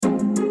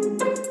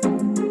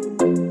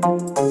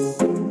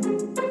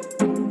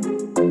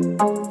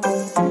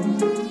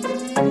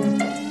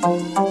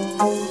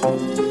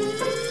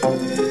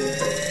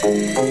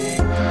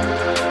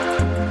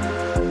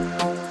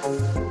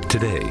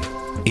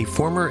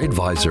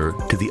advisor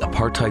to the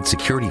apartheid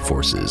security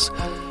forces,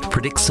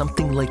 predicts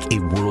something like a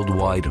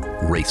worldwide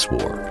race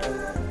war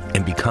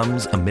and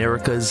becomes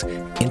America's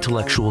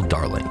intellectual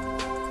darling.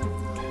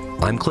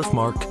 I'm Cliff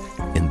Mark,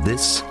 and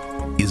this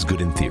is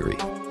Good in Theory.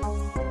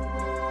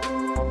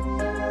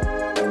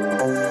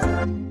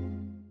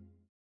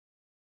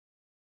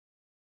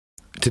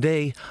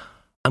 Today,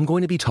 I'm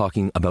going to be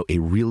talking about a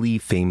really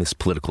famous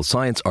political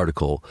science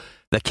article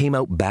that came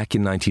out back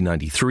in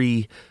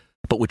 1993,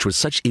 but which was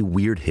such a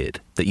weird hit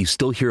that you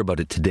still hear about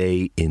it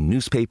today in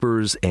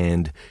newspapers,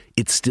 and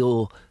it's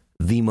still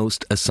the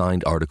most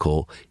assigned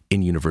article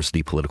in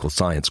university political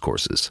science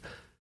courses.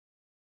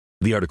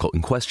 The article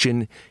in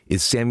question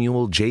is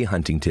Samuel J.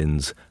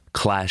 Huntington's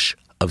Clash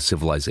of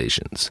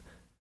Civilizations.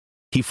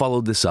 He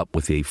followed this up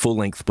with a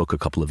full-length book a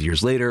couple of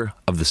years later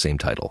of the same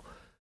title.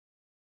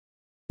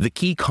 The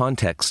key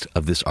context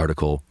of this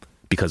article,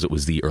 because it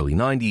was the early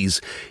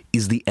 90s,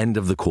 is the end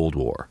of the Cold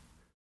War.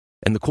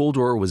 And the Cold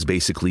War was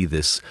basically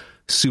this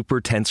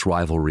super tense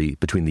rivalry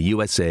between the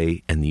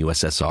USA and the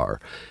USSR.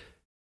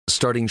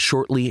 Starting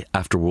shortly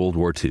after World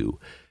War II,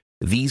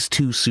 these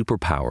two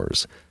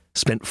superpowers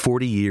spent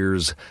 40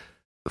 years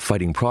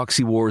fighting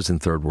proxy wars in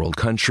third world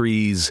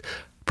countries,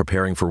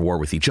 preparing for war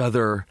with each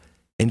other,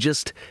 and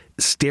just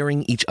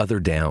staring each other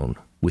down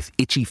with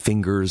itchy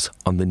fingers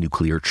on the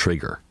nuclear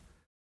trigger.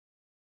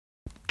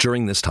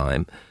 During this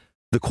time,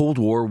 the Cold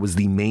War was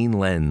the main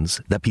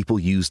lens that people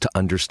used to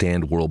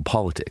understand world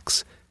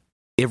politics.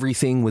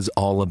 Everything was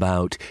all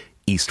about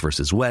East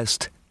versus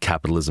West,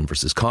 capitalism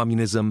versus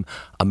communism,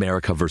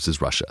 America versus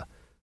Russia.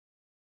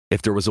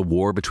 If there was a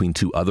war between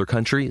two other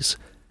countries,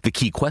 the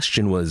key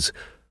question was,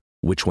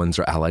 which ones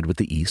are allied with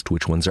the East,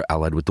 which ones are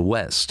allied with the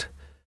West?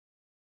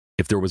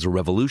 If there was a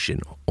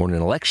revolution or an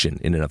election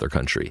in another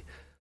country,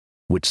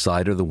 which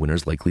side are the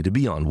winners likely to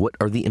be on? What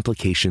are the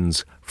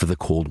implications for the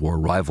Cold War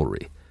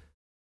rivalry?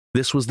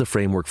 This was the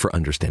framework for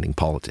understanding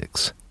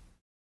politics.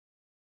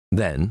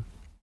 Then,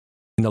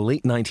 in the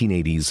late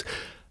 1980s,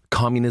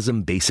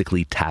 communism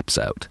basically taps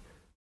out.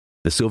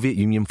 The Soviet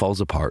Union falls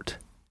apart.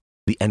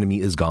 The enemy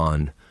is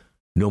gone.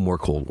 No more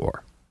Cold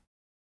War.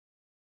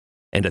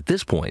 And at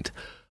this point,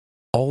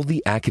 all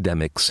the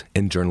academics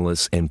and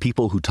journalists and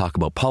people who talk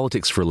about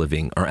politics for a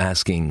living are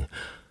asking,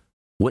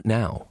 what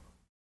now?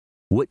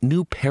 What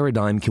new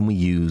paradigm can we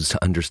use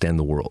to understand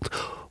the world?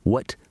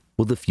 What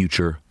will the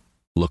future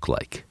look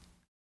like?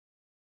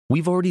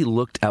 We've already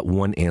looked at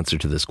one answer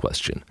to this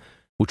question,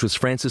 which was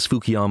Francis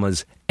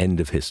Fukuyama's End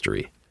of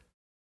History.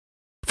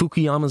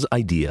 Fukuyama's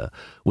idea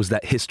was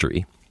that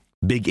history,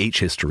 big H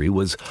history,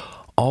 was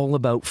all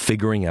about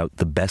figuring out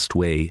the best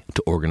way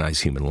to organize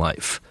human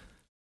life,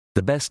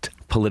 the best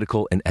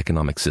political and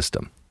economic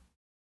system.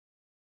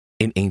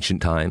 In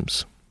ancient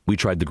times, we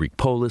tried the Greek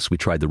polis, we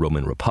tried the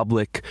Roman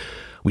Republic,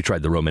 we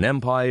tried the Roman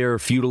Empire,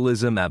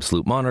 feudalism,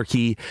 absolute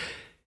monarchy,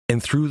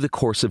 and through the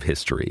course of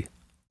history,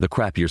 the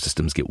crappier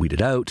systems get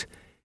weeded out,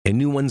 and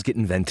new ones get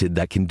invented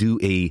that can do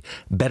a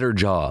better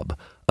job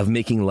of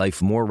making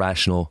life more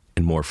rational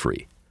and more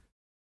free.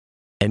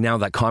 And now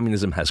that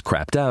communism has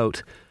crapped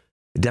out,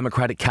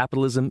 democratic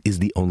capitalism is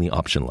the only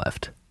option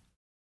left.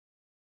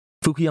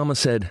 Fukuyama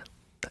said,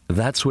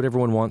 that's what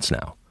everyone wants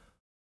now.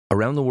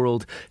 Around the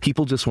world,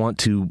 people just want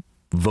to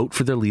vote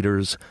for their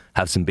leaders,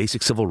 have some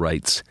basic civil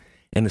rights,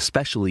 and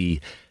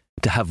especially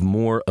to have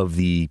more of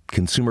the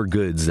consumer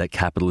goods that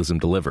capitalism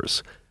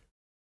delivers.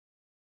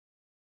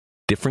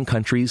 Different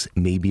countries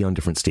may be on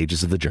different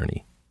stages of the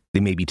journey. They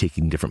may be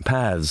taking different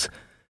paths,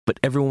 but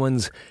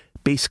everyone's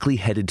basically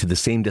headed to the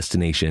same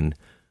destination,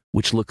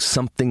 which looks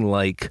something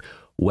like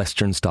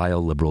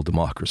Western-style liberal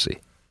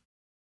democracy.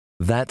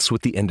 That's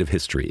what the end of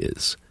history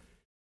is.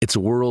 It's a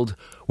world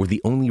where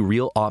the only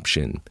real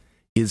option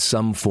is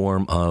some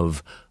form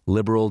of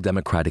liberal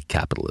democratic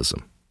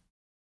capitalism.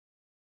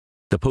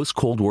 The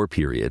post-Cold War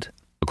period,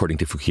 according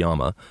to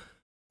Fukuyama,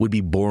 would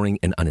be boring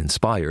and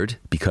uninspired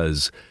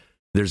because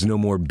there's no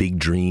more big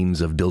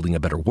dreams of building a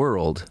better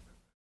world,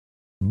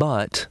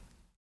 but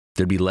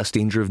there'd be less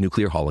danger of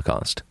nuclear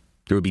holocaust,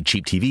 there would be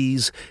cheap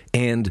TVs,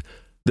 and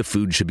the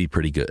food should be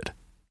pretty good.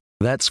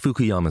 That's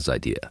Fukuyama's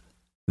idea.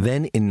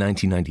 Then in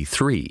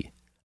 1993,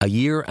 a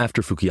year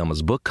after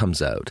Fukuyama's book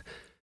comes out,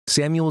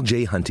 Samuel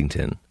J.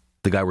 Huntington,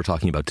 the guy we're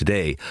talking about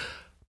today,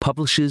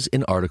 publishes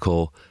an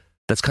article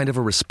that's kind of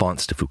a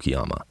response to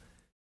Fukuyama,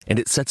 and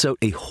it sets out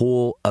a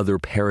whole other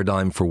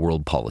paradigm for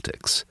world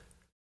politics.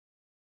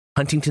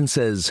 Huntington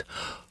says,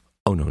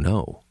 oh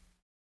no,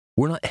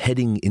 we're not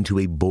heading into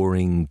a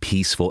boring,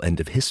 peaceful end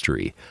of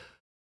history.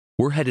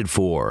 We're headed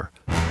for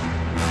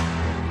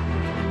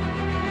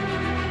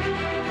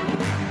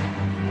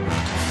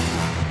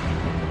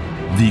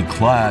the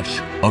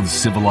Clash of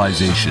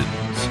Civilizations.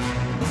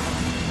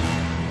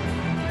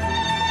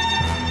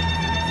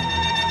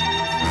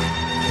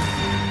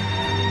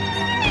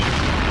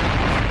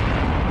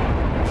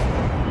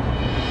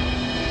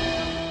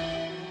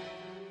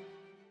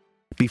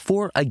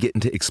 Before I get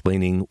into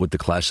explaining what the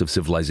Clash of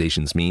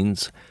Civilizations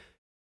means,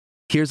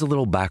 here's a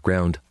little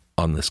background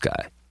on this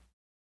guy.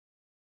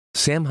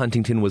 Sam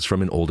Huntington was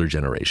from an older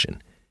generation.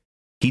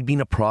 He'd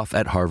been a prof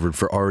at Harvard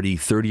for already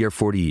 30 or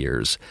 40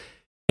 years,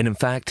 and in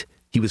fact,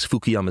 he was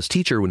Fukuyama's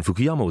teacher when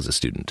Fukuyama was a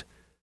student.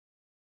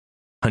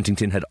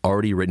 Huntington had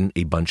already written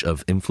a bunch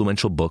of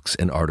influential books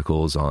and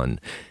articles on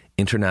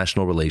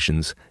international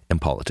relations and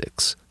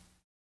politics.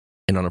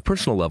 And on a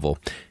personal level,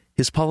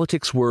 his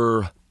politics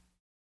were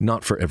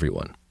not for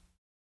everyone.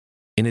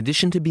 In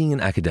addition to being an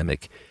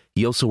academic,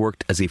 he also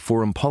worked as a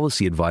foreign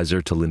policy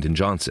advisor to Lyndon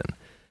Johnson.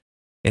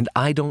 And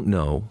I don't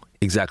know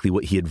exactly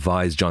what he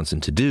advised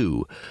Johnson to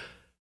do,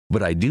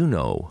 but I do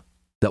know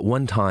that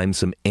one time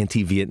some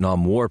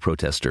anti-Vietnam War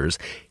protesters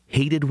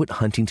hated what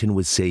Huntington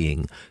was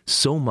saying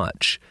so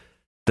much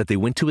that they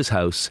went to his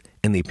house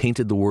and they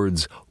painted the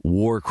words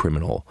 "war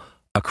criminal"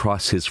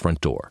 across his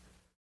front door.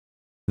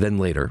 Then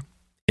later,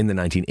 in the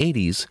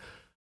 1980s,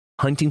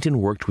 Huntington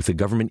worked with a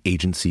government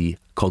agency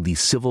called the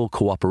Civil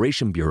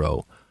Cooperation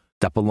Bureau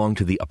that belonged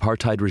to the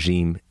apartheid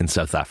regime in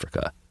South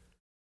Africa.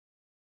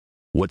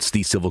 What's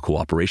the Civil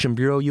Cooperation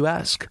Bureau, you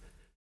ask?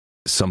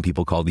 Some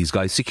people call these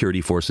guys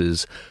security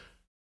forces.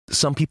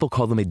 Some people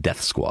call them a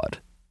death squad.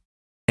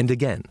 And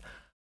again,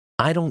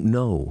 I don't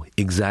know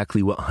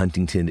exactly what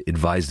Huntington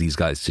advised these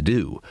guys to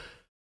do,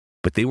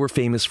 but they were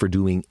famous for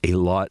doing a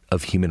lot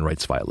of human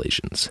rights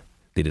violations.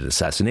 They did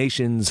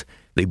assassinations,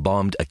 they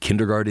bombed a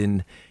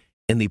kindergarten,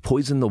 and they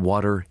poisoned the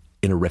water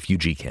in a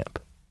refugee camp.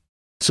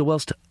 So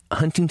whilst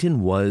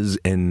Huntington was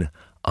an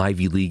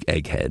Ivy League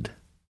egghead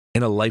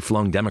and a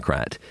lifelong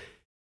Democrat,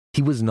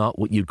 he was not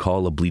what you'd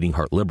call a bleeding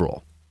heart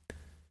liberal.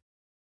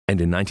 And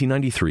in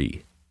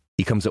 1993,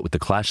 he comes out with The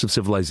Clash of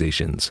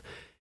Civilizations,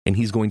 and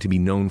he's going to be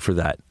known for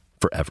that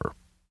forever.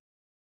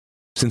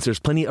 Since there's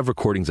plenty of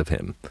recordings of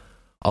him,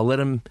 I'll let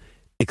him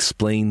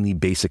explain the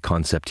basic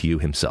concept to you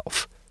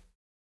himself.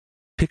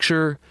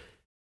 Picture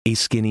a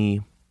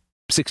skinny,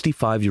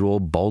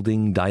 65-year-old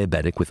balding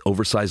diabetic with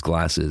oversized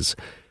glasses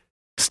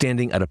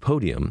standing at a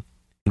podium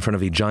in front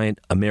of a giant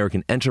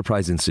American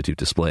Enterprise Institute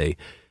display,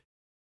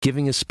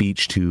 giving a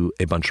speech to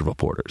a bunch of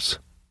reporters.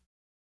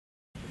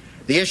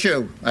 The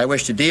issue I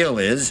wish to deal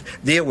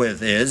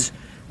with is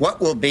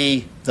what will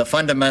be the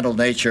fundamental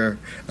nature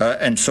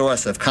and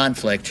source of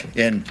conflict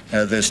in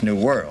this new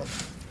world.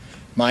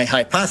 My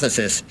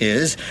hypothesis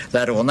is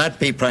that it will not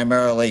be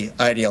primarily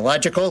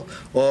ideological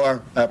or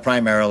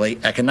primarily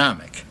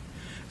economic.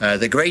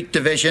 The great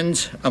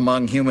divisions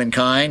among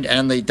humankind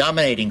and the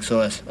dominating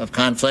source of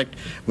conflict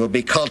will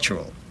be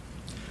cultural.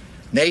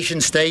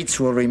 Nation states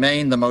will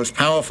remain the most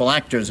powerful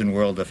actors in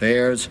world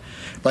affairs,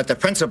 but the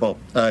principal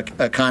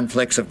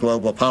conflicts of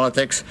global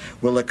politics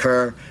will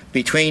occur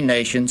between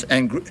nations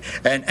and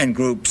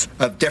groups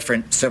of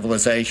different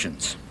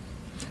civilizations.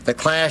 The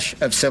clash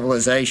of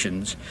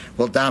civilizations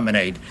will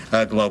dominate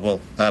global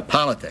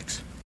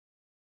politics.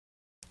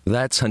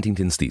 That's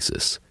Huntington's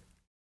thesis.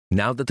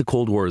 Now that the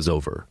Cold War is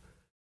over,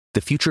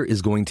 the future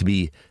is going to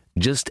be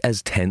just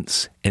as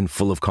tense and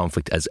full of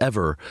conflict as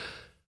ever,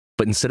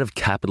 but instead of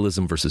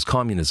capitalism versus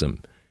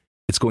communism,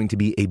 it's going to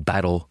be a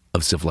battle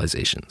of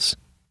civilizations.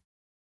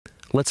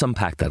 Let's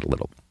unpack that a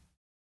little.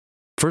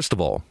 First of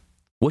all,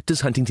 what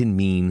does Huntington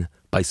mean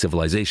by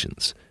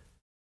civilizations?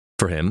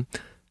 For him,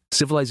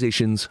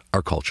 civilizations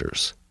are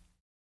cultures.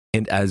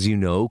 And as you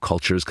know,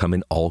 cultures come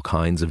in all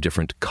kinds of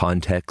different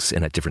contexts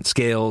and at different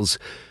scales.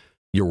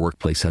 Your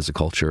workplace has a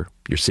culture.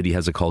 Your city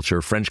has a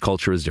culture. French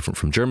culture is different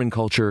from German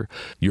culture.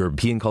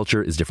 European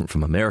culture is different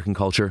from American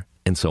culture,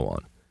 and so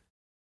on.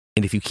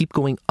 And if you keep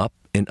going up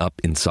and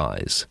up in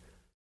size,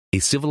 a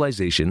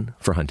civilization,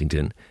 for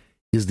Huntington,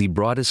 is the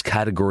broadest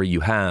category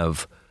you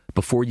have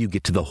before you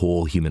get to the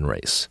whole human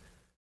race.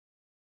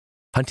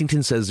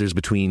 Huntington says there's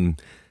between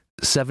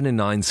 7 and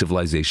 9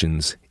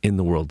 civilizations in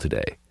the world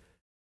today.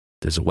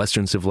 There's a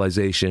Western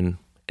civilization,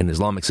 an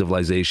Islamic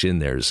civilization,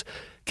 there's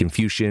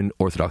Confucian,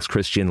 Orthodox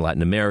Christian,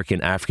 Latin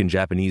American, African,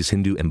 Japanese,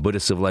 Hindu, and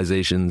Buddhist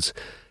civilizations.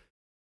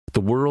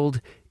 The world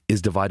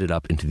is divided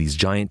up into these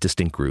giant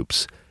distinct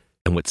groups,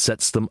 and what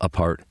sets them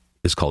apart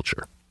is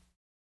culture.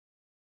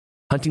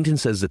 Huntington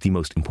says that the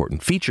most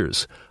important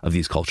features of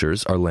these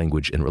cultures are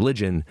language and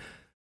religion,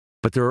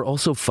 but there are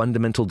also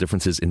fundamental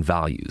differences in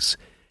values,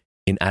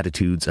 in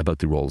attitudes about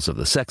the roles of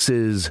the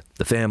sexes,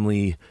 the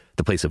family,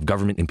 the place of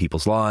government in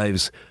people's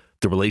lives,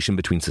 the relation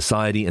between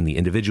society and the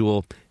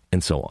individual,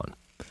 and so on.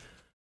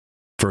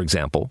 For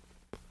example,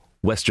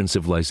 Western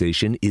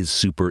civilization is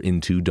super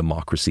into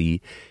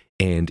democracy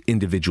and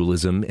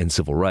individualism and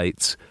civil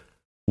rights,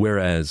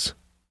 whereas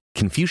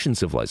Confucian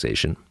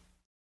civilization,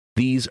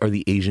 these are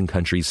the Asian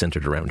countries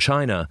centered around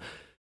China,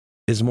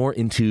 is more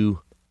into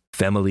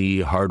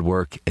family, hard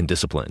work, and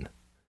discipline.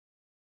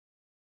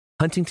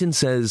 Huntington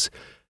says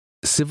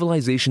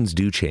civilizations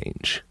do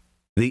change.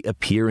 They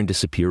appear and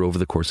disappear over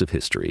the course of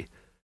history.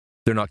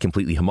 They're not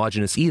completely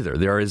homogeneous either.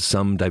 There is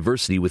some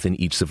diversity within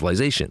each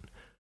civilization.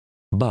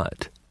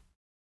 But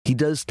he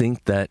does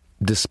think that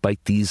despite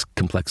these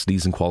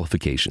complexities and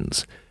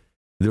qualifications,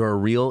 there are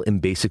real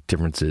and basic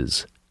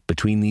differences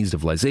between these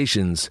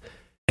civilizations,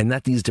 and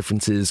that these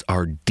differences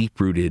are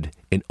deep-rooted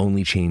and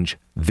only change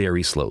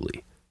very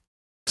slowly.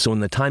 So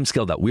in the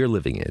timescale that we're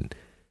living in,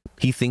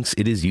 He thinks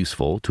it is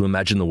useful to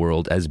imagine the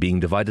world as being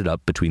divided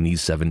up between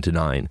these 7 to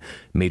 9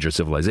 major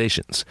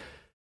civilizations.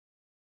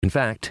 In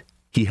fact,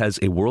 he has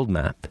a world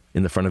map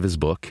in the front of his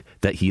book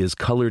that he has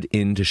colored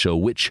in to show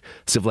which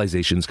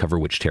civilizations cover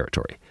which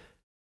territory.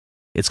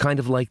 It's kind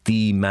of like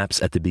the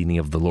maps at the beginning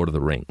of The Lord of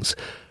the Rings.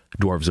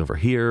 Dwarves over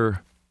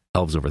here,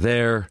 elves over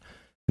there,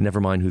 never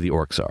mind who the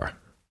orcs are.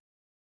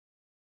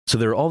 So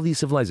there are all these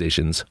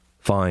civilizations,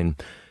 fine.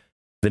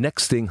 The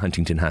next thing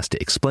Huntington has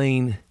to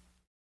explain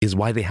is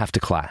why they have to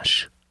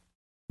clash.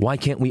 Why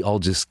can't we all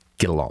just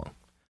get along?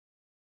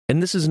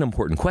 And this is an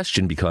important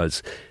question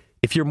because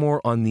if you're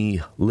more on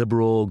the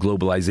liberal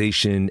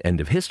globalization end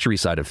of history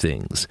side of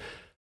things,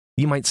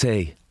 you might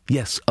say,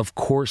 yes, of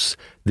course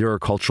there are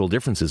cultural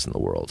differences in the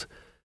world,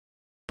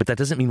 but that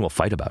doesn't mean we'll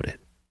fight about it.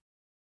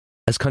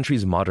 As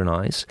countries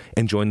modernize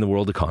and join the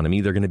world economy,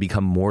 they're going to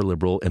become more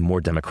liberal and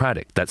more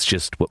democratic. That's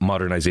just what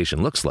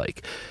modernization looks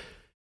like.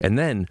 And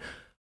then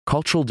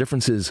cultural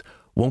differences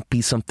won't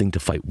be something to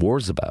fight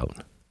wars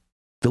about.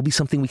 They'll be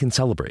something we can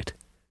celebrate.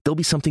 They'll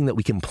be something that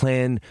we can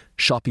plan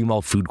shopping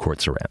mall food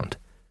courts around.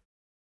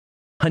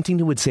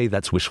 Huntington would say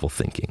that's wishful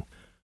thinking.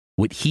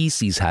 What he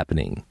sees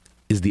happening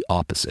is the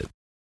opposite.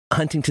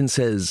 Huntington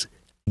says,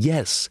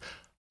 yes,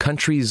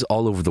 countries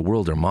all over the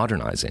world are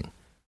modernizing,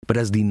 but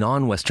as the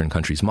non-Western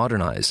countries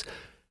modernize,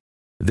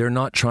 they're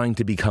not trying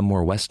to become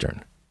more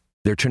Western.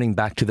 They're turning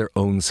back to their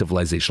own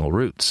civilizational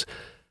roots.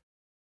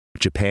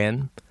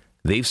 Japan,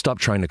 they've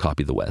stopped trying to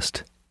copy the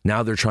West.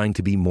 Now they're trying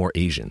to be more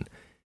Asian.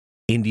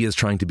 India's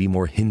trying to be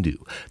more Hindu.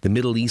 The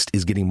Middle East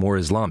is getting more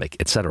Islamic,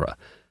 etc.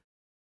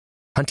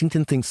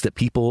 Huntington thinks that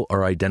people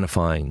are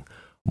identifying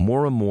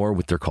more and more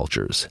with their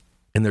cultures,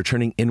 and they're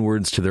turning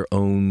inwards to their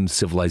own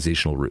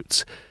civilizational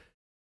roots.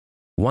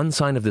 One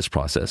sign of this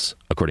process,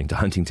 according to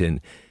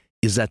Huntington,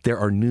 is that there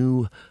are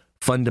new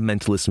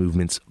fundamentalist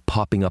movements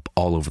popping up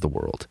all over the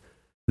world.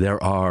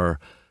 There are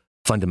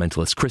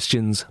fundamentalist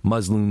Christians,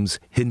 Muslims,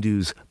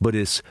 Hindus,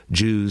 Buddhists,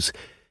 Jews,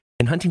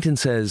 and Huntington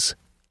says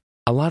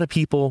a lot of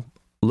people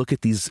look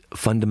at these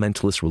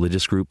fundamentalist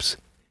religious groups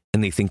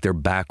and they think they're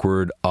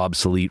backward,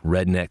 obsolete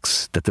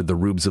rednecks, that they're the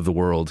rubes of the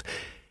world,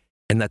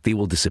 and that they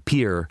will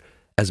disappear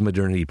as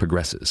modernity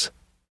progresses.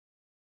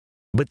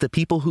 But the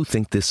people who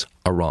think this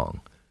are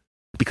wrong.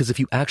 Because if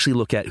you actually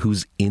look at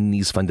who's in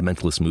these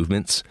fundamentalist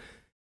movements,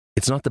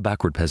 it's not the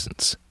backward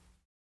peasants.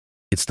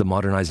 It's the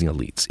modernizing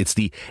elites. It's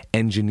the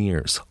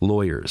engineers,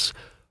 lawyers,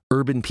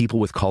 urban people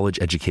with college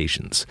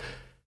educations.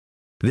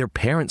 Their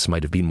parents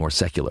might have been more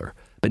secular,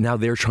 but now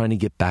they're trying to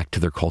get back to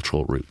their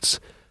cultural roots.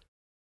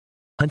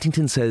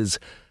 Huntington says,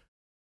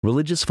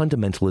 religious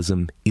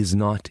fundamentalism is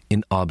not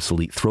an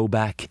obsolete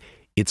throwback,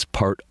 it's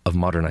part of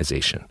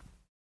modernization.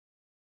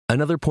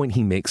 Another point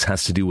he makes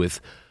has to do with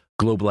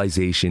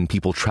globalization,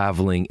 people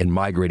traveling and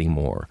migrating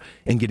more,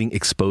 and getting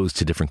exposed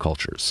to different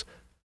cultures.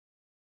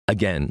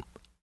 Again,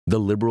 the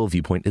liberal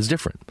viewpoint is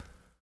different.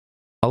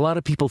 A lot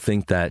of people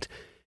think that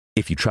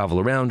if you travel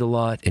around a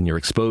lot and you're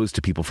exposed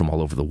to people from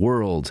all over the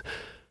world,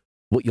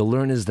 what you'll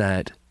learn is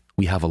that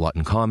we have a lot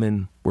in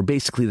common, we're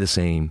basically the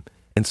same,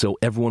 and so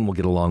everyone will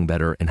get along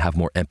better and have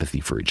more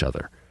empathy for each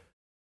other.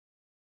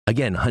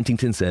 Again,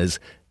 Huntington says,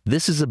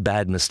 this is a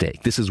bad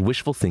mistake. This is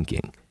wishful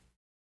thinking.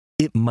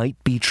 It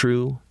might be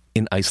true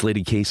in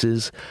isolated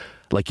cases,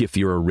 like if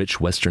you're a rich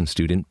Western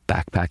student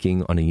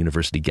backpacking on a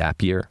university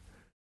gap year.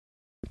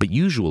 But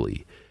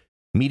usually,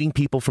 meeting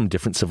people from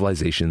different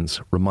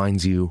civilizations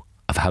reminds you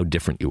of how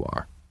different you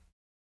are.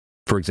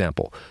 For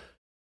example,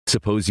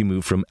 suppose you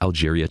move from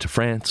Algeria to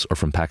France or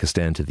from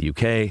Pakistan to the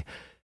UK,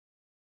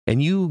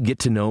 and you get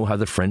to know how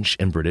the French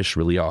and British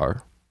really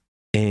are,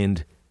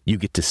 and you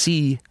get to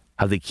see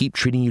how they keep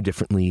treating you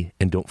differently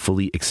and don't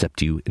fully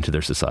accept you into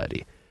their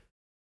society.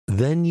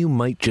 Then you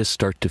might just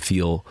start to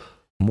feel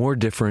more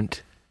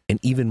different and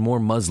even more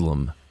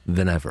Muslim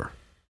than ever.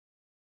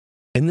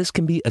 And this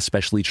can be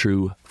especially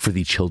true for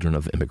the children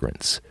of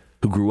immigrants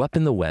who grew up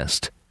in the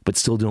West but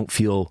still don't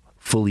feel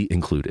fully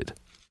included.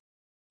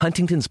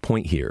 Huntington's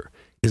point here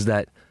is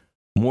that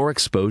more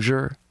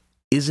exposure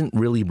isn't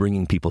really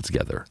bringing people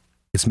together.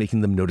 It's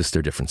making them notice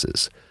their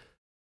differences.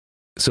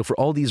 So for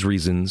all these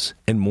reasons,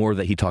 and more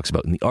that he talks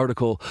about in the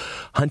article,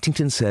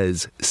 Huntington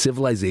says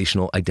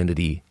civilizational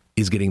identity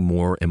is getting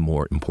more and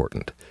more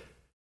important.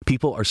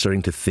 People are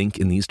starting to think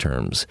in these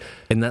terms,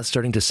 and that's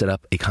starting to set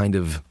up a kind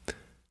of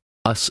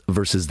us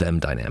versus them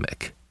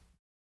dynamic.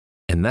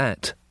 And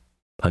that,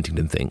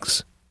 Huntington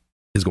thinks,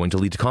 is going to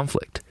lead to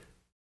conflict.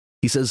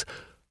 He says,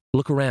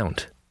 look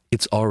around.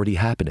 It's already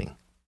happening.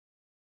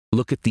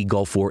 Look at the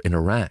Gulf War in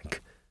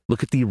Iraq.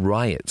 Look at the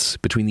riots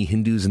between the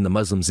Hindus and the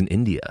Muslims in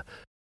India.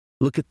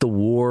 Look at the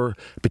war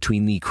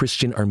between the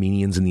Christian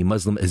Armenians and the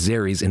Muslim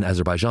Azeris in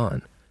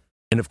Azerbaijan.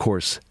 And of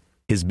course,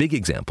 his big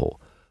example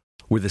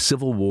were the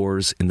civil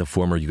wars in the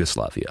former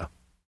Yugoslavia.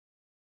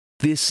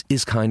 This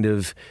is kind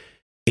of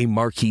a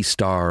marquee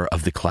star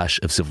of the Clash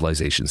of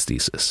Civilizations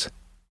thesis.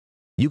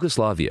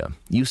 Yugoslavia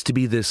used to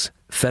be this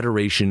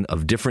federation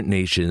of different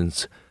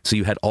nations, so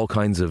you had all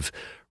kinds of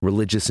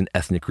religious and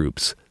ethnic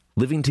groups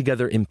living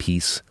together in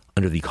peace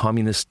under the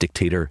communist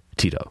dictator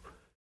Tito.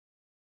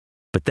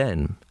 But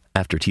then,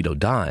 after Tito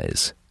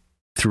dies,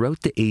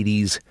 throughout the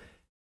 80s,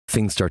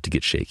 things start to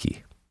get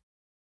shaky.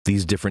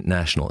 These different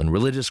national and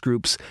religious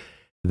groups,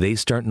 they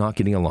start not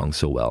getting along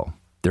so well.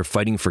 They're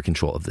fighting for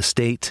control of the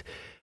state.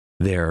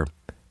 Their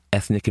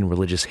ethnic and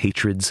religious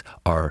hatreds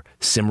are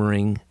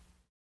simmering.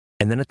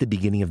 And then at the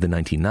beginning of the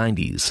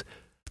 1990s,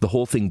 the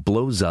whole thing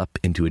blows up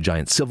into a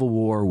giant civil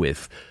war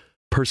with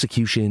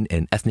persecution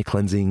and ethnic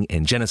cleansing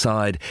and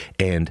genocide,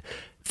 and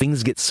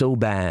things get so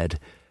bad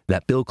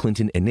that Bill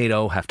Clinton and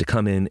NATO have to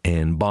come in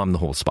and bomb the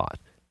whole spot.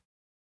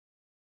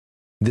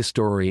 This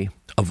story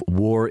of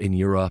war in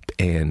Europe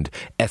and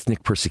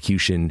ethnic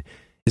persecution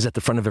is at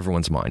the front of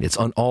everyone's mind. It's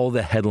on all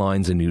the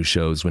headlines and news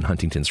shows when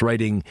Huntington's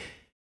writing,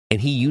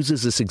 and he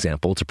uses this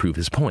example to prove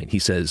his point. He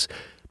says,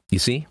 you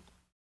see,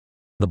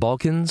 the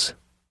Balkans,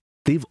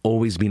 they've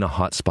always been a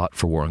hot spot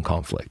for war and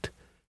conflict.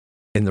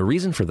 And the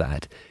reason for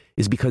that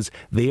is because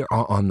they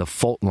are on the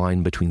fault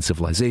line between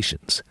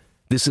civilizations.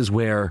 This is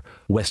where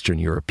Western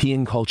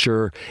European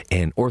culture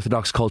and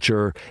Orthodox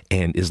culture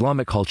and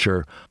Islamic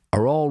culture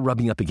are all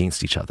rubbing up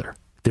against each other.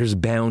 There's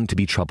bound to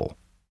be trouble.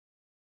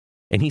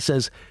 And he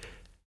says,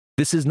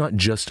 this is not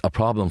just a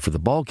problem for the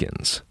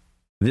Balkans.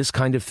 This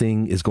kind of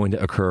thing is going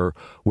to occur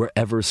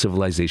wherever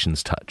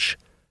civilizations touch.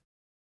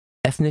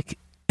 Ethnic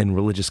and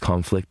religious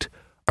conflict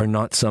are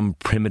not some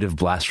primitive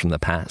blast from the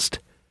past.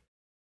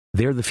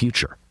 They're the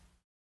future.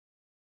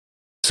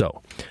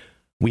 So,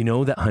 we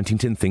know that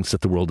Huntington thinks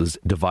that the world is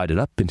divided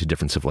up into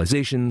different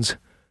civilizations.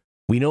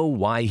 We know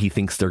why he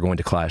thinks they're going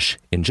to clash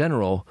in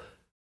general,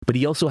 but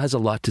he also has a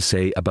lot to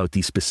say about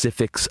the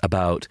specifics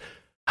about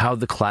how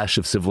the clash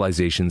of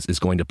civilizations is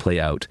going to play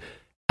out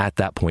at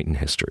that point in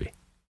history.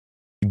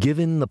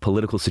 Given the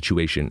political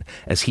situation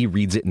as he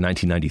reads it in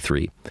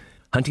 1993,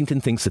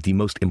 Huntington thinks that the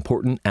most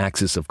important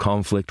axis of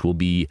conflict will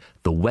be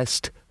the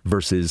West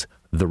versus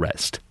the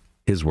rest.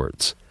 His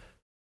words.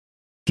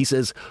 He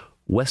says,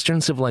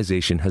 Western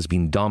civilization has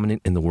been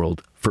dominant in the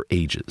world for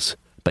ages,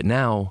 but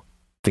now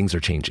things are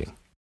changing.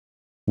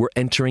 We're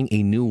entering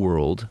a new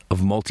world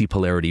of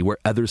multipolarity where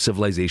other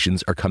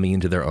civilizations are coming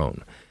into their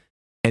own.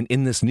 And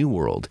in this new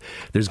world,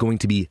 there's going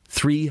to be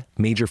 3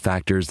 major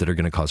factors that are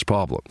going to cause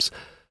problems.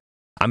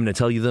 I'm going to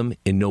tell you them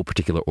in no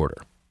particular order.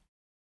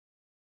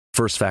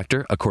 First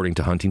factor, according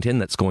to Huntington,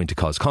 that's going to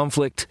cause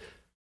conflict,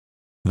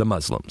 the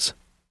Muslims.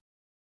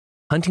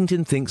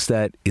 Huntington thinks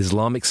that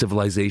Islamic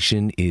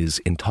civilization is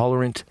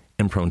intolerant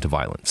and prone to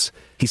violence.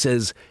 He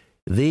says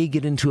they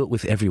get into it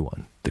with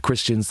everyone. The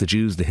Christians, the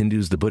Jews, the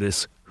Hindus, the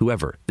Buddhists,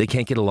 whoever. They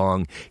can't get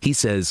along. He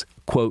says,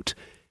 quote,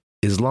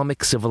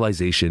 Islamic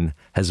civilization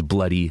has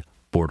bloody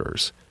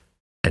borders,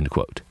 end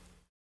quote.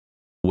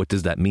 What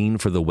does that mean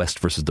for the West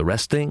versus the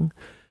rest thing?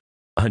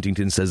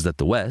 Huntington says that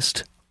the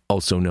West,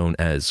 also known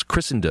as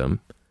Christendom,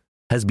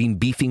 has been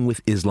beefing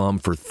with Islam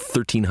for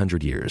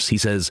 1,300 years. He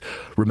says,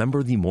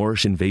 remember the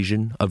Moorish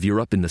invasion of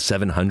Europe in the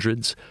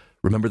 700s?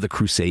 Remember the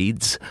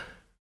Crusades?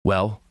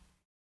 Well,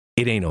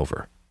 it ain't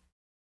over.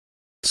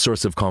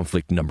 Source of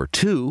conflict number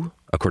 2,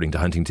 according to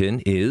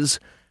Huntington, is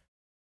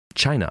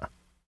China.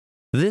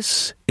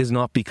 This is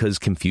not because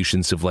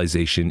Confucian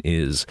civilization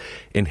is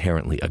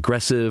inherently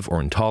aggressive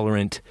or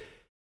intolerant.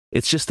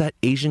 It's just that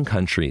Asian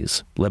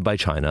countries, led by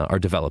China, are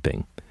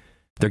developing.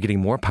 They're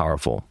getting more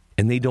powerful,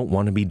 and they don't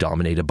want to be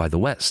dominated by the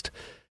West.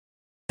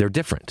 They're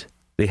different.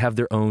 They have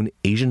their own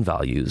Asian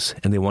values,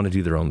 and they want to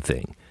do their own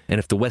thing. And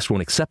if the West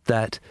won't accept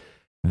that,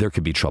 there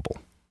could be trouble.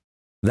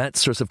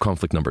 That's source of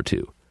conflict number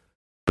 2.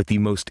 But the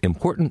most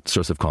important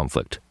source of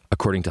conflict,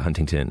 according to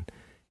Huntington,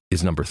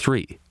 is number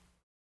 3,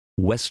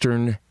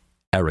 Western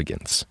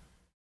arrogance.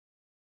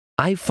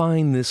 I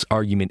find this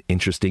argument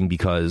interesting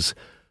because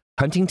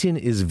Huntington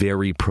is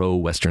very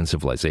pro-Western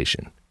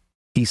civilization.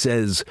 He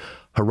says,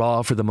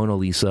 hurrah for the Mona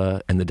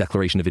Lisa and the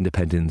Declaration of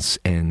Independence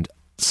and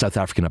South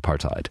African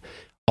apartheid,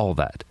 all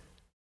that.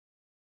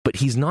 But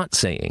he's not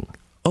saying,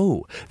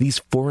 oh, these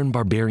foreign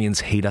barbarians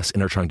hate us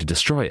and are trying to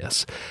destroy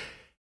us.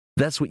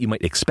 That's what you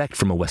might expect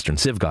from a Western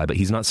civ guy, but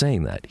he's not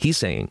saying that. He's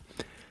saying,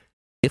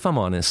 if I'm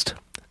honest,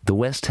 the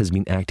West has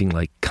been acting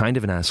like kind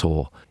of an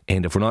asshole,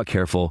 and if we're not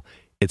careful,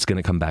 it's going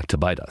to come back to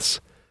bite us.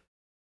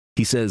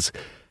 He says,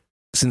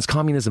 since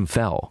communism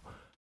fell,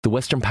 the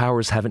Western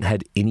powers haven't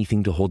had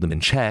anything to hold them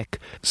in check,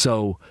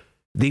 so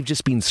they've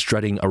just been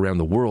strutting around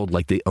the world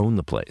like they own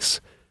the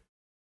place.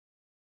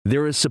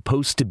 There is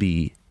supposed to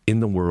be, in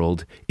the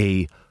world,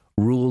 a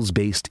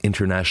rules-based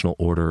international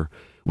order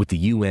with the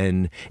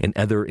UN and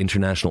other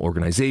international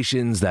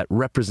organizations that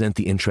represent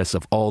the interests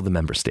of all the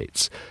member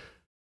states.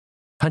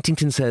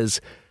 Huntington says,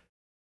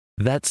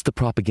 that's the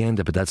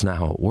propaganda, but that's not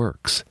how it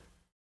works.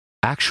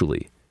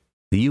 Actually,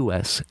 the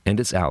US and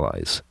its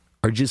allies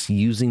are just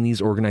using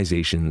these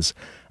organizations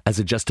as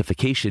a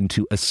justification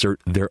to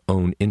assert their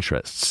own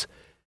interests.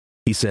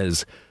 He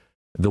says,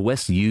 the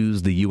West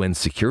used the UN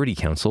Security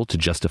Council to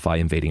justify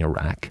invading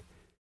Iraq.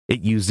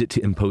 It used it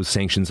to impose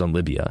sanctions on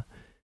Libya.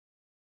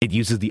 It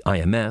uses the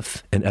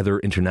IMF and other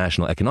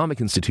international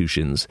economic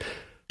institutions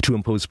to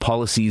impose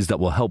policies that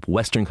will help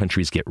Western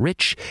countries get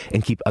rich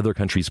and keep other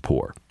countries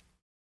poor.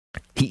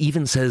 He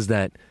even says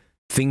that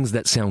things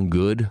that sound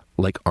good,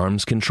 like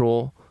arms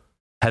control,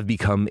 have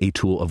become a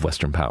tool of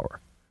Western power.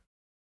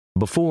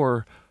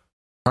 Before,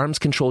 arms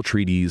control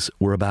treaties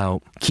were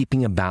about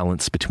keeping a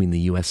balance between the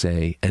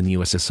USA and the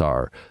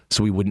USSR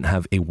so we wouldn't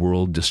have a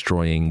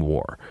world-destroying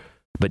war.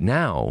 But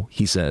now,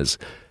 he says,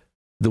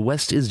 the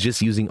West is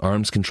just using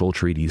arms control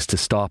treaties to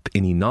stop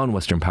any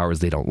non-Western powers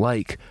they don't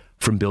like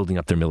from building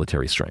up their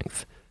military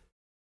strength.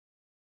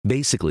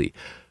 Basically,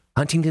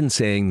 Huntington's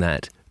saying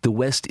that the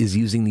West is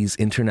using these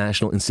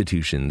international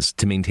institutions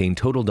to maintain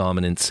total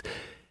dominance,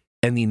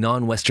 and the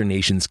non-Western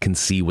nations can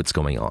see what's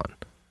going on.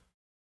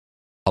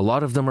 A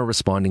lot of them are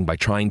responding by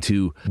trying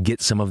to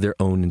get some of their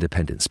own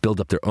independence, build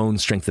up their own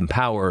strength and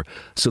power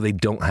so they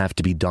don't have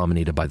to be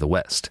dominated by the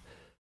West.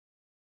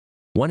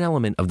 One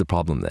element of the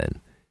problem,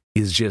 then,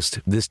 is just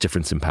this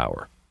difference in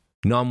power.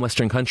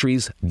 Non-Western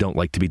countries don't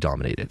like to be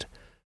dominated.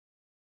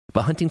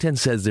 But Huntington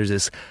says there's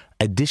this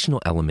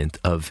additional element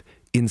of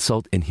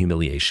insult and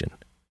humiliation.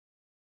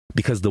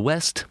 Because the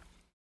West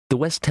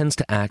tends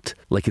to act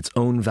like its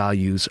own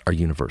values are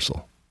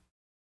universal.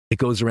 It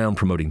goes around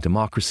promoting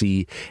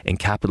democracy and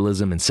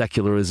capitalism and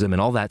secularism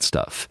and all that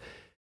stuff.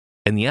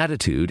 And the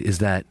attitude is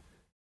that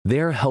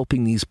they're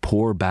helping these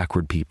poor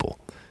backward people.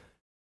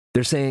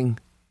 They're saying,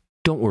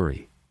 don't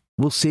worry,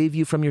 we'll save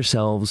you from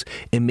yourselves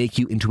and make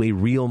you into a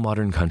real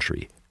modern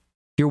country.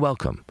 You're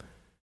welcome.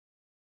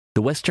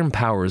 The Western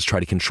powers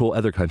try to control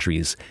other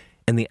countries,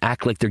 and they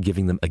act like they're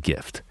giving them a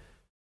gift.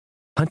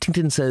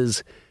 Huntington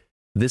says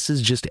this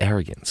is just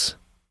arrogance.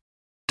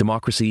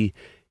 Democracy,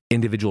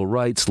 individual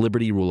rights,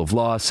 liberty, rule of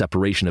law,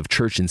 separation of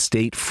church and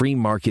state, free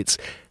markets,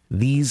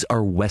 these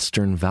are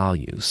Western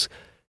values.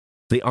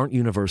 They aren't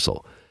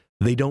universal.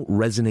 They don't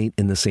resonate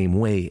in the same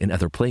way in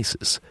other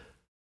places.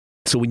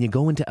 So when you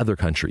go into other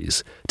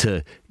countries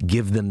to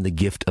give them the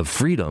gift of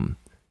freedom,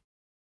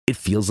 it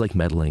feels like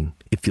meddling,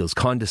 it feels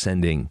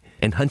condescending,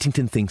 and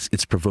Huntington thinks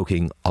it's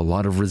provoking a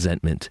lot of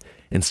resentment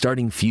and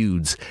starting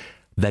feuds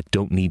that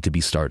don't need to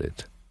be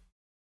started.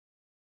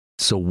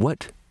 So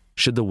what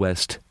should the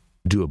West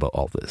do about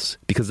all this?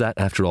 Because that,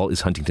 after all,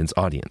 is Huntington's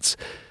audience.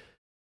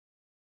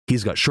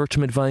 He's got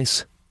short-term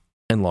advice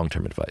and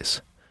long-term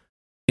advice.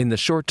 In the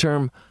short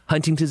term,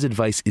 Huntington's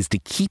advice is to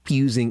keep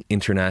using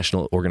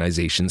international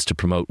organizations to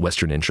promote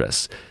Western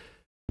interests,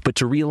 but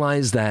to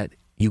realize that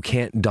you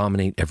can't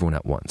dominate everyone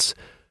at once.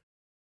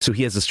 So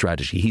he has a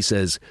strategy. He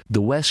says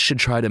the West should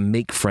try to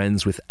make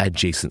friends with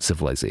adjacent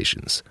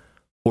civilizations.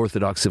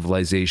 Orthodox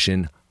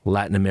civilization,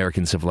 Latin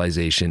American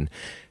civilization,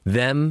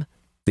 them,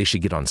 they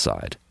should get on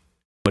side.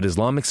 But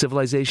Islamic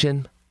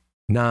civilization,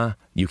 nah,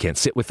 you can't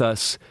sit with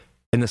us.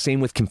 And the same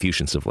with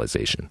Confucian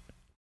civilization.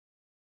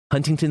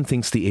 Huntington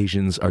thinks the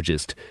Asians are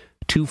just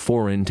too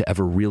foreign to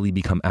ever really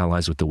become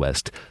allies with the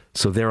West,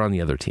 so they're on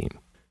the other team.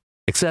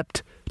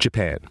 Except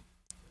Japan.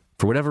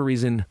 For whatever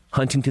reason,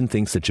 Huntington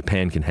thinks that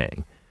Japan can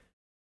hang.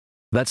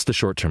 That's the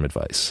short-term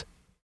advice.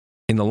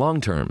 In the long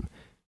term,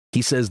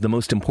 he says the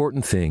most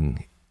important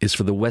thing is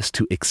for the West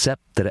to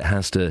accept that it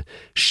has to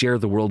share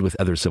the world with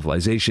other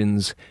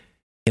civilizations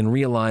and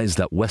realize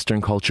that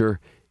Western culture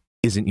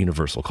isn't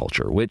universal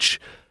culture, which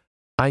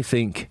I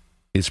think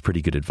is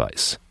pretty good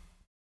advice.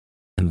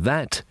 And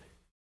that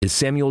is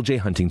Samuel J.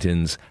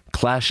 Huntington's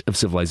Clash of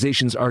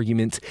Civilizations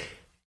argument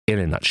in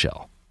a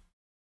nutshell.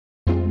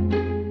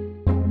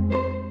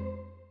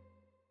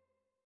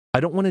 I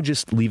don't want to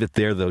just leave it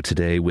there, though,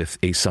 today with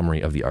a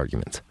summary of the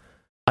argument.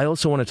 I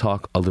also want to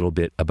talk a little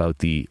bit about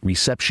the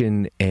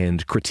reception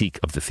and critique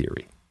of the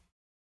theory.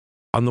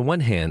 On the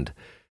one hand,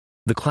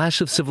 the Clash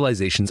of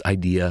Civilizations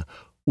idea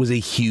was a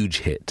huge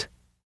hit.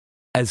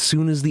 As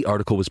soon as the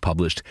article was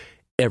published,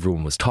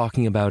 everyone was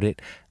talking about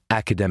it.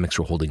 Academics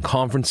were holding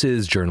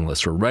conferences,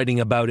 journalists were writing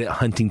about it,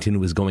 Huntington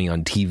was going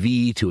on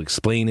TV to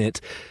explain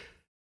it.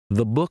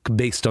 The book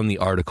based on the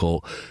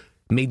article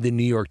made the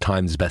New York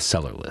Times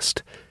bestseller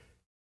list.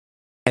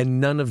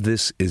 And none of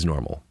this is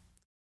normal.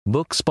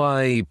 Books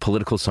by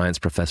political science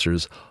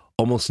professors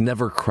almost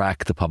never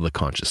crack the public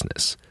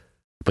consciousness.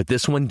 But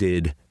this one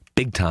did,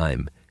 big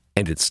time,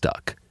 and it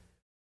stuck.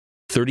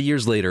 30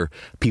 years later,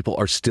 people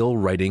are still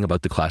writing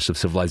about the Clash of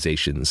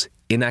Civilizations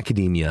in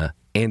academia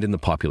and in the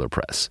popular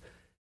press.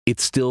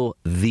 It's still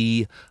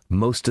the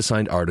most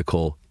assigned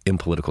article in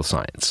political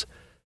science.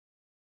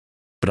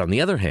 But on the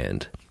other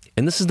hand,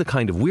 and this is the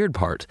kind of weird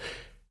part,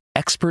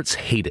 experts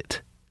hate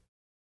it.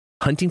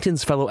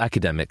 Huntington's fellow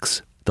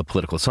academics, the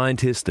political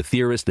scientists, the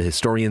theorists, the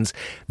historians,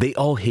 they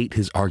all hate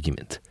his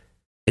argument.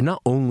 And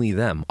not only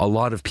them, a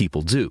lot of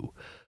people do.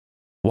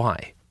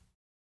 Why?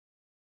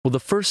 Well, the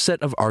first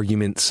set of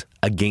arguments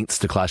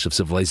against the Clash of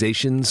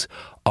Civilizations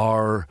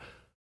are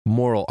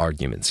moral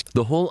arguments.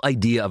 The whole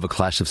idea of a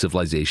Clash of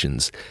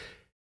Civilizations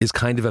is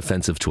kind of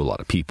offensive to a lot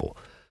of people.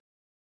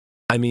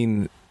 I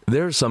mean,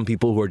 there are some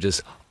people who are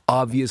just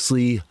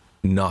obviously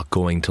not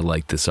going to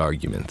like this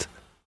argument.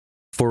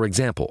 For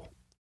example,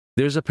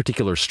 there's a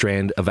particular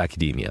strand of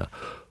academia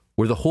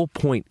where the whole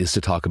point is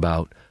to talk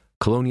about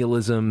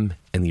colonialism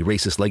and the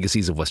racist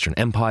legacies of Western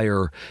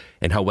empire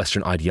and how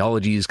Western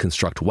ideologies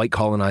construct white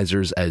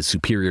colonizers as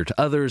superior to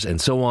others and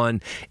so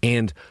on.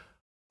 And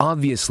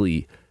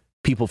Obviously,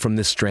 people from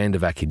this strand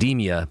of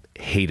academia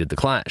hated The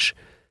Clash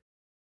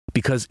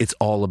because it's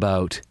all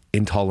about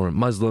intolerant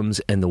Muslims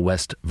and the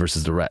West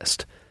versus the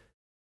rest.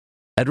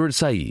 Edward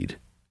Said,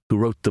 who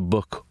wrote the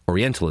book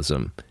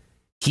Orientalism,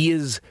 he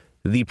is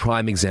the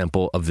prime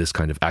example of this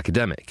kind of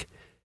academic.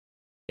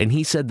 And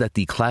he said that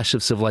the Clash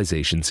of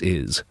Civilizations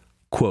is,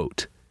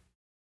 quote,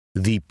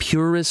 the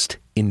purest,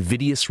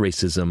 invidious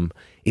racism,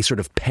 a sort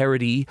of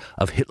parody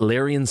of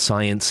Hitlerian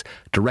science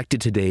directed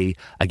today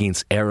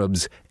against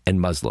Arabs and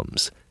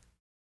Muslims,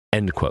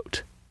 end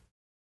quote.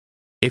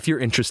 If you're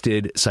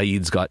interested,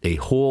 Said's got a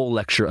whole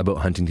lecture about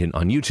Huntington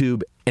on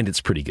YouTube, and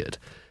it's pretty good.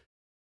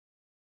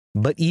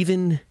 But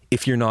even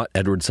if you're not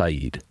Edward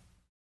Said,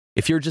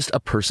 if you're just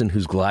a person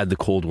who's glad the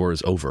Cold War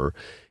is over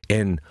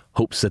and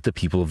hopes that the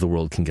people of the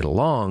world can get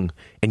along,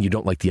 and you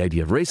don't like the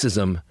idea of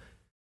racism,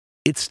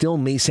 it still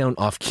may sound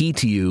off-key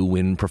to you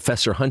when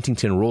Professor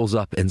Huntington rolls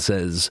up and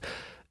says,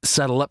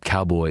 "Saddle up,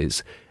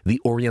 cowboys, the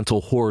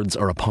Oriental hordes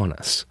are upon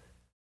us."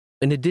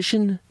 In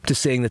addition to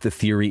saying that the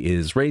theory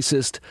is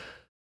racist,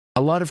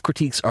 a lot of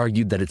critiques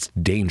argued that it's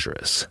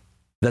dangerous,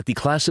 that the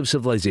Clash of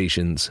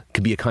Civilizations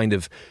could be a kind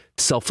of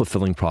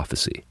self-fulfilling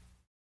prophecy.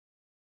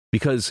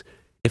 Because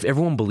if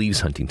everyone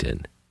believes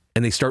Huntington,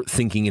 and they start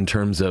thinking in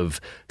terms of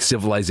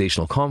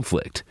civilizational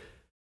conflict,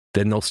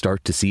 then they'll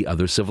start to see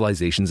other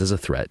civilizations as a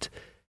threat,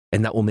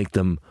 and that will make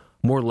them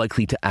more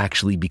likely to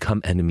actually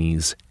become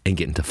enemies and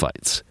get into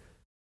fights.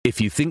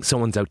 If you think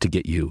someone's out to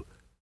get you,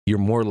 you're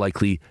more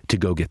likely to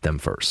go get them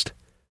first.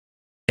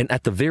 And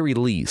at the very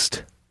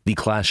least, the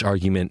Clash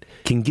argument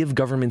can give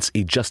governments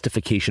a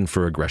justification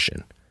for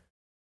aggression.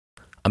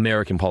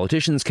 American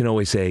politicians can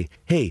always say,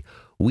 hey,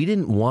 we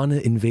didn't want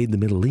to invade the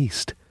Middle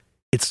East.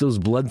 It's those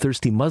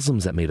bloodthirsty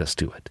Muslims that made us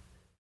do it.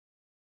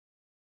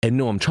 And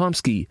Noam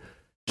Chomsky,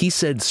 he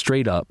said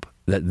straight up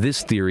that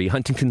this theory,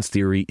 Huntington's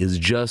theory, is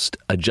just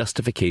a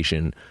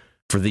justification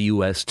for the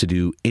U.S. to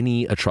do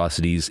any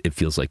atrocities it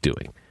feels like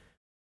doing.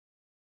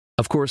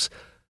 Of course,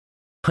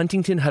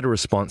 Huntington had a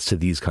response to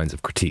these kinds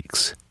of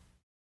critiques.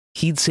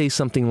 He'd say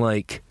something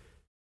like,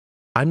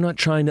 I'm not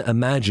trying to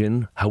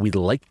imagine how we'd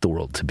like the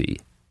world to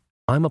be.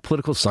 I'm a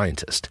political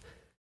scientist.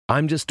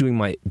 I'm just doing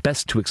my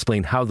best to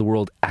explain how the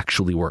world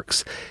actually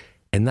works.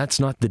 And that's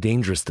not the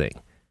dangerous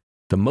thing.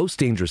 The most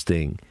dangerous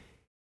thing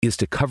is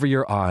to cover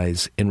your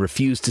eyes and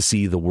refuse to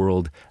see the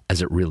world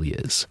as it really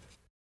is.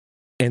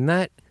 And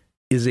that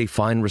is a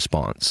fine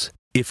response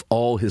if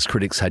all his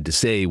critics had to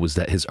say was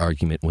that his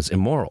argument was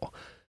immoral.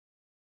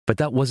 But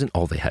that wasn't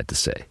all they had to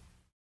say.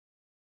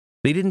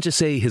 They didn't just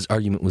say his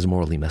argument was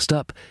morally messed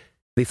up.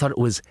 They thought it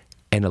was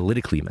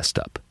analytically messed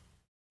up.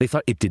 They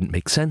thought it didn't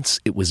make sense.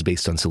 It was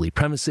based on silly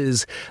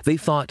premises. They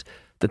thought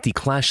that the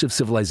Clash of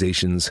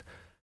Civilizations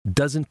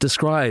doesn't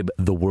describe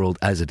the world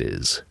as it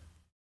is.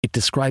 It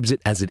describes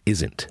it as it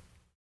isn't.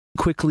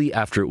 Quickly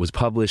after it was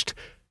published,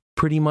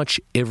 pretty much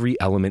every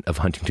element of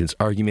Huntington's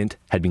argument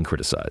had been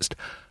criticized.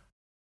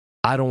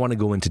 I don't want to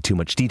go into too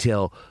much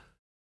detail,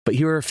 but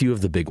here are a few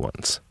of the big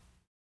ones.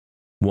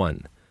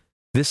 1.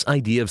 This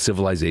idea of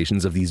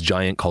civilizations, of these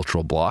giant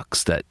cultural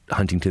blocks that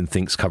Huntington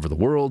thinks cover the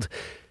world,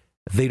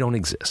 they don't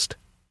exist.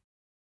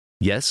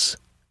 Yes,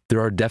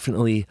 there are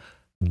definitely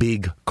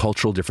big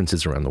cultural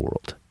differences around the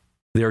world.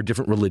 There are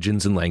different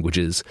religions and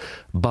languages,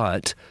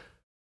 but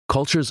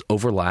cultures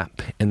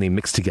overlap and they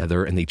mix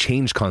together and they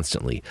change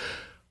constantly.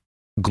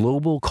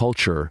 Global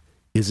culture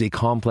is a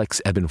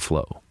complex ebb and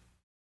flow.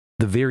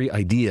 The very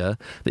idea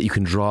that you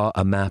can draw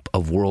a map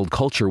of world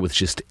culture with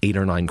just 8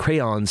 or 9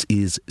 crayons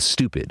is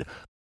stupid.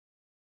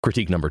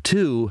 Critique number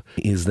 2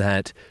 is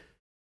that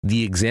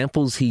the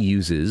examples he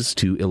uses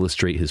to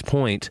illustrate his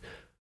point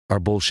are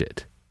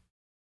bullshit.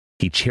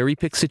 He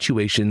cherry-picks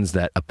situations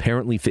that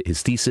apparently fit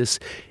his thesis,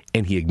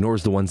 and he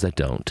ignores the ones that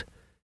don't.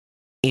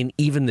 And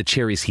even the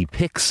cherries he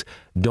picks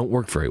don't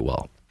work very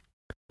well.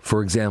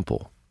 For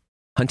example,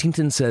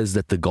 Huntington says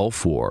that the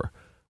Gulf War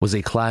was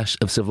a clash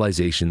of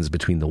civilizations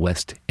between the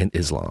West and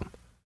Islam.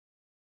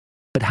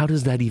 But how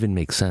does that even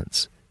make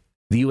sense?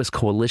 The U.S.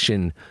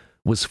 coalition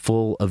was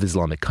full of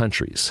Islamic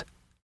countries,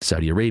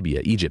 Saudi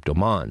Arabia, Egypt,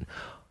 Oman,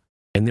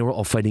 and they were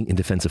all fighting in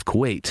defense of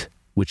Kuwait,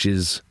 which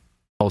is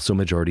also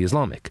majority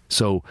Islamic.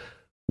 So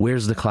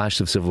where's the clash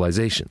of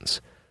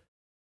civilizations?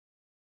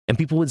 And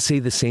people would say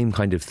the same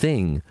kind of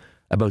thing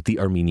about the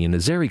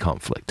Armenian-Azeri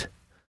conflict.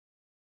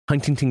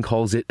 Huntington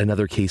calls it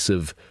another case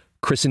of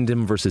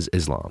Christendom versus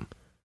Islam.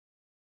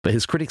 But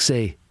his critics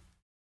say,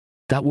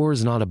 that war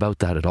is not about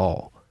that at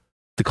all.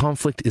 The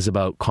conflict is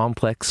about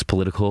complex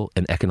political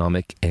and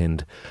economic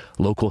and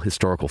local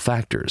historical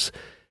factors.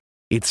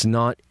 It's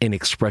not an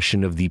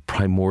expression of the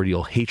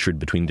primordial hatred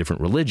between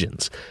different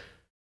religions.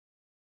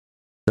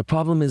 The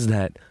problem is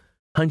that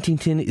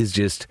Huntington is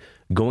just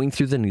going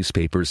through the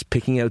newspapers,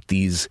 picking out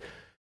these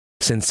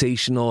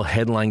sensational,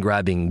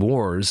 headline-grabbing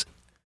wars,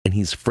 and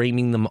he's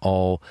framing them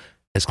all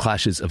as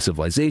clashes of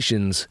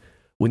civilizations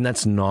when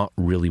that's not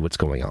really what's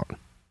going on.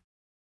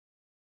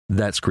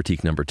 That's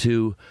critique number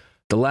 2.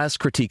 The last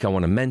critique I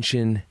want to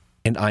mention,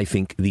 and I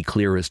think the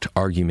clearest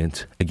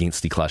argument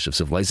against the clash of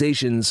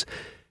civilizations,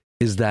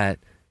 is that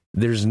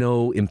there's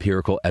no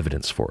empirical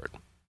evidence for it.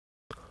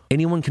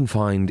 Anyone can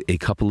find a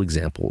couple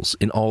examples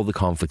in all the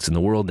conflicts in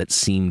the world that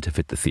seem to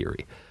fit the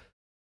theory.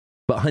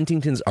 But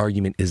Huntington's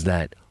argument is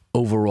that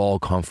overall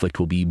conflict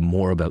will be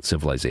more about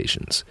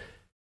civilizations.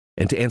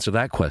 And to answer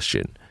that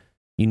question,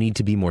 you need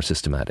to be more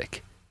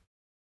systematic.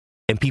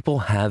 And people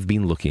have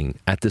been looking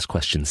at this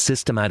question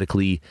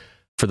systematically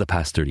for the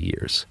past 30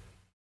 years.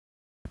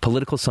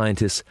 Political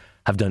scientists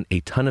have done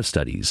a ton of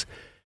studies.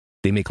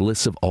 They make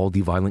lists of all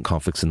the violent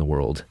conflicts in the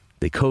world.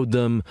 They code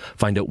them,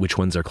 find out which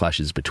ones are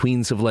clashes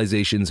between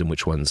civilizations and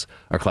which ones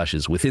are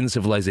clashes within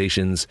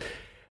civilizations,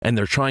 and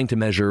they're trying to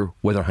measure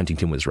whether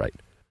Huntington was right,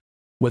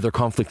 whether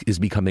conflict is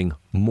becoming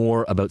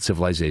more about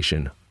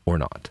civilization or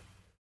not.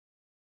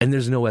 And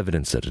there's no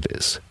evidence that it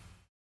is.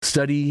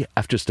 Study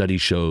after study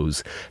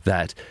shows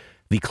that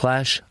the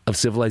clash of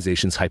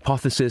civilizations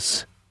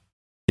hypothesis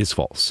is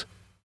false.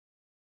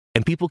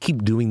 And people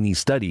keep doing these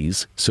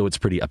studies, so it's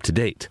pretty up to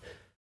date.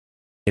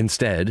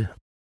 Instead,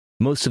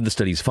 most of the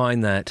studies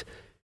find that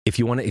if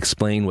you want to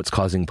explain what's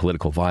causing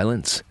political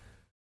violence,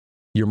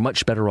 you're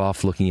much better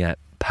off looking at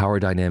power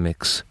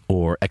dynamics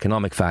or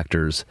economic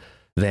factors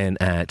than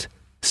at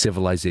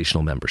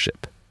civilizational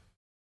membership.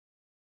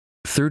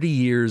 30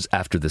 years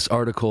after this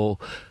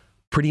article,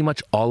 pretty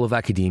much all of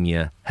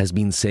academia has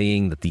been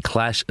saying that the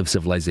clash of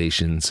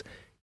civilizations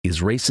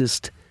is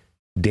racist,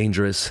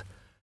 dangerous,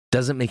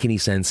 doesn't make any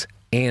sense,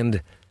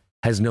 and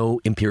has no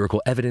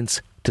empirical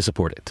evidence to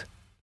support it.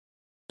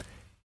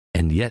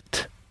 And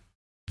yet,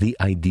 the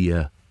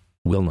idea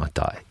will not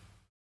die.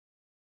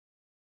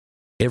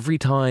 Every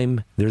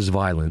time there's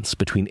violence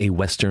between a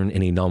Western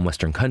and a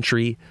non-Western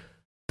country,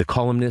 the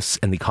columnists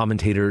and the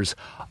commentators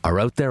are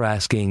out there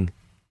asking,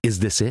 is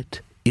this it?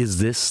 Is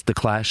this the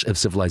clash of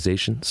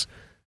civilizations?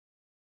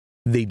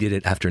 They did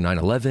it after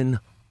 9/11.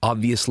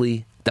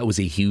 Obviously, that was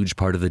a huge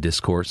part of the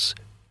discourse.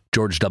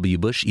 George W.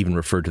 Bush even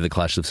referred to the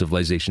clash of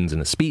civilizations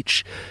in a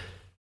speech.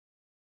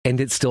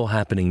 And it's still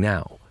happening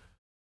now.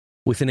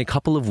 Within a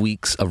couple of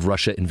weeks of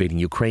Russia invading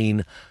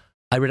Ukraine,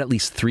 I read at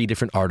least 3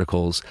 different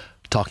articles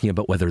talking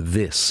about whether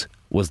this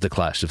was the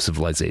clash of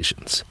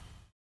civilizations.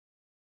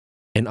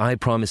 And I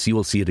promise you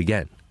will see it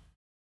again.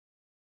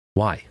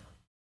 Why?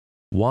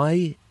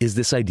 Why is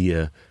this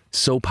idea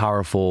so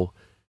powerful,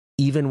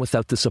 even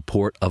without the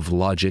support of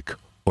logic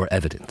or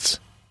evidence?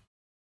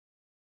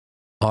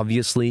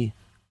 Obviously,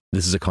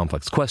 this is a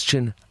complex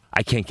question.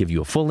 I can't give you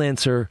a full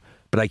answer,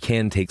 but I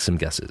can take some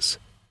guesses.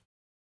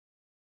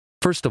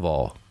 First of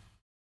all,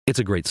 it's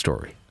a great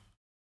story.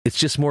 It's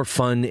just more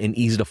fun and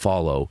easy to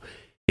follow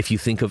if you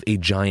think of a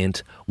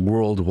giant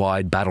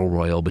worldwide battle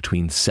royal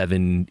between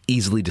 7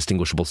 easily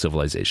distinguishable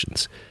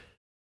civilizations.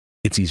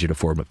 It's easier to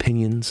form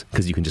opinions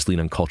because you can just lean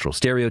on cultural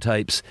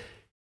stereotypes,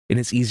 and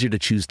it's easier to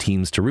choose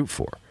teams to root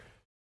for.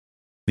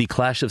 The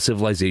clash of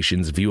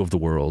civilizations view of the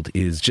world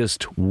is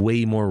just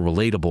way more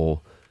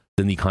relatable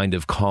than the kind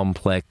of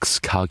complex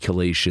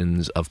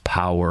calculations of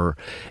power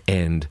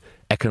and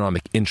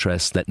economic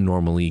interests that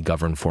normally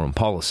govern foreign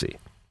policy.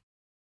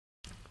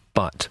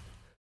 But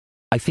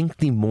I think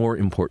the more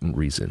important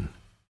reason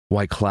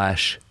why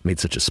Clash made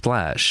such a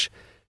splash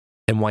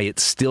and why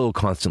it's still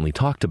constantly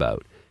talked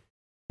about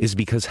is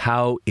because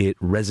how it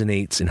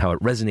resonates and how it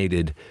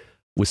resonated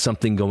with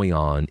something going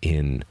on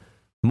in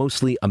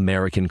mostly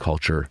American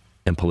culture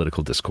and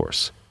political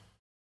discourse.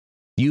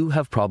 You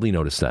have probably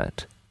noticed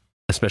that,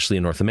 especially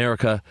in North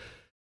America,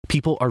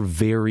 people are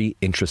very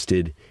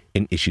interested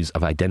in issues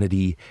of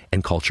identity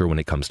and culture when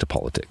it comes to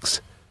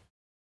politics.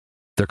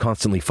 They're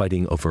constantly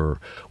fighting over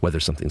whether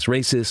something's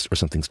racist or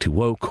something's too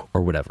woke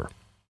or whatever.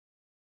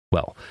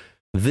 Well,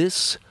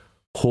 this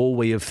whole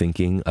way of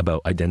thinking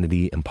about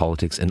identity and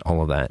politics and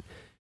all of that,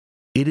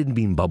 it had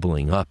been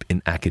bubbling up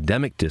in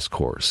academic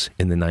discourse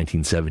in the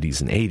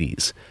 1970s and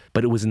 80s,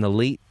 but it was in the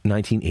late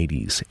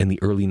 1980s and the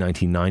early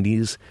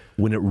 1990s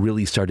when it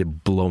really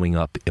started blowing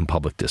up in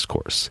public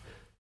discourse.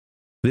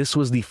 This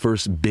was the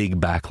first big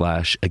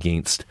backlash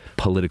against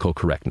political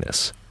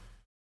correctness.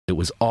 It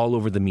was all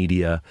over the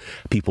media.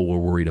 People were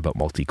worried about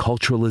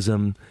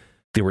multiculturalism.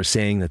 They were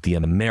saying that the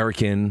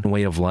American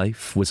way of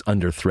life was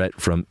under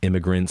threat from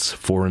immigrants,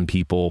 foreign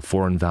people,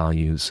 foreign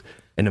values.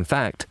 And in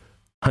fact,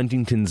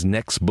 Huntington's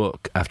next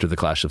book after The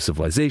Clash of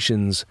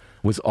Civilizations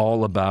was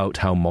all about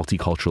how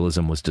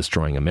multiculturalism was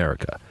destroying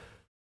America.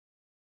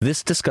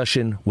 This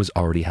discussion was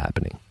already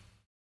happening.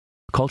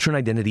 Culture and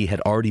identity had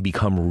already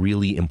become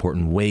really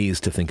important ways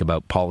to think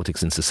about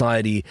politics and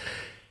society,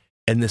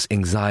 and this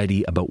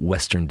anxiety about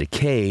Western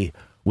decay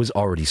was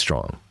already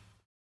strong.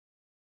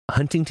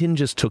 Huntington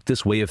just took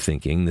this way of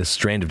thinking, this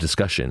strand of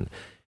discussion,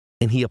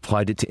 and he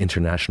applied it to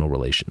international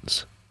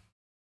relations.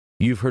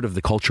 You've heard of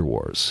the culture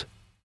wars.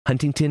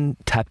 Huntington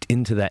tapped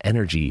into that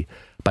energy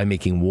by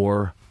making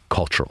war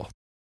cultural.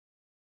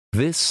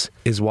 This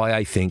is why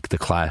I think The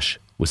Clash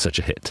was such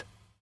a hit.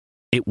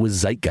 It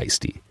was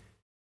zeitgeisty.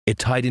 It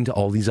tied into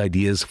all these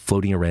ideas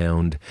floating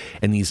around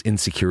and these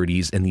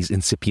insecurities and these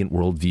incipient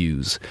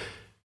worldviews.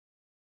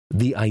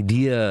 The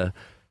idea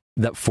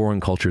that foreign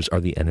cultures are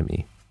the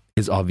enemy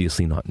is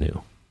obviously not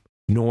new,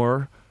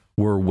 nor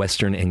were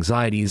Western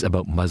anxieties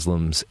about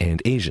Muslims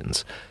and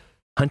Asians.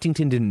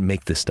 Huntington didn't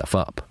make this stuff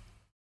up,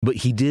 but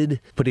he did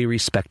put a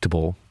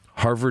respectable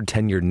Harvard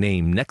tenured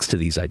name next to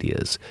these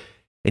ideas,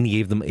 and he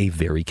gave them a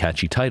very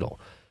catchy title.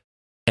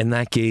 And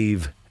that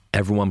gave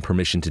everyone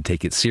permission to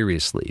take it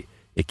seriously.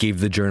 It gave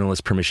the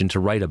journalists permission to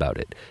write about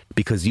it,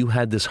 because you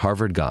had this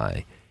Harvard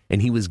guy,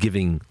 and he was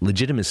giving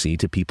legitimacy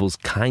to people's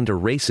kind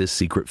of racist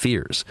secret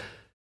fears.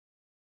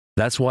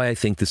 That's why I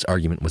think this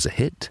argument was a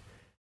hit,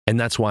 and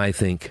that's why I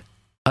think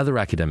other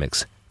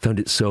academics found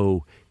it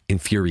so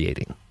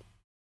infuriating.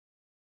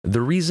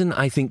 The reason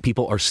I think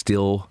people are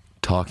still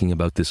talking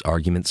about this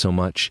argument so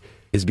much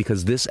is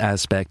because this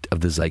aspect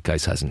of the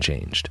zeitgeist hasn't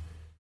changed.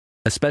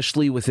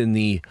 Especially within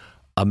the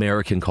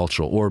American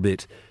cultural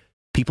orbit,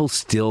 people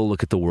still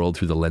look at the world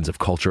through the lens of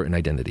culture and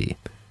identity.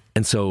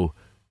 And so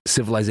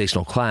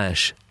civilizational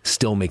clash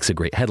still makes a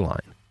great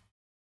headline.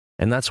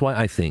 And that's why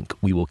I think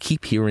we will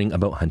keep hearing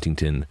about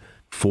Huntington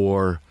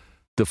for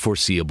the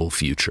foreseeable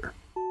future.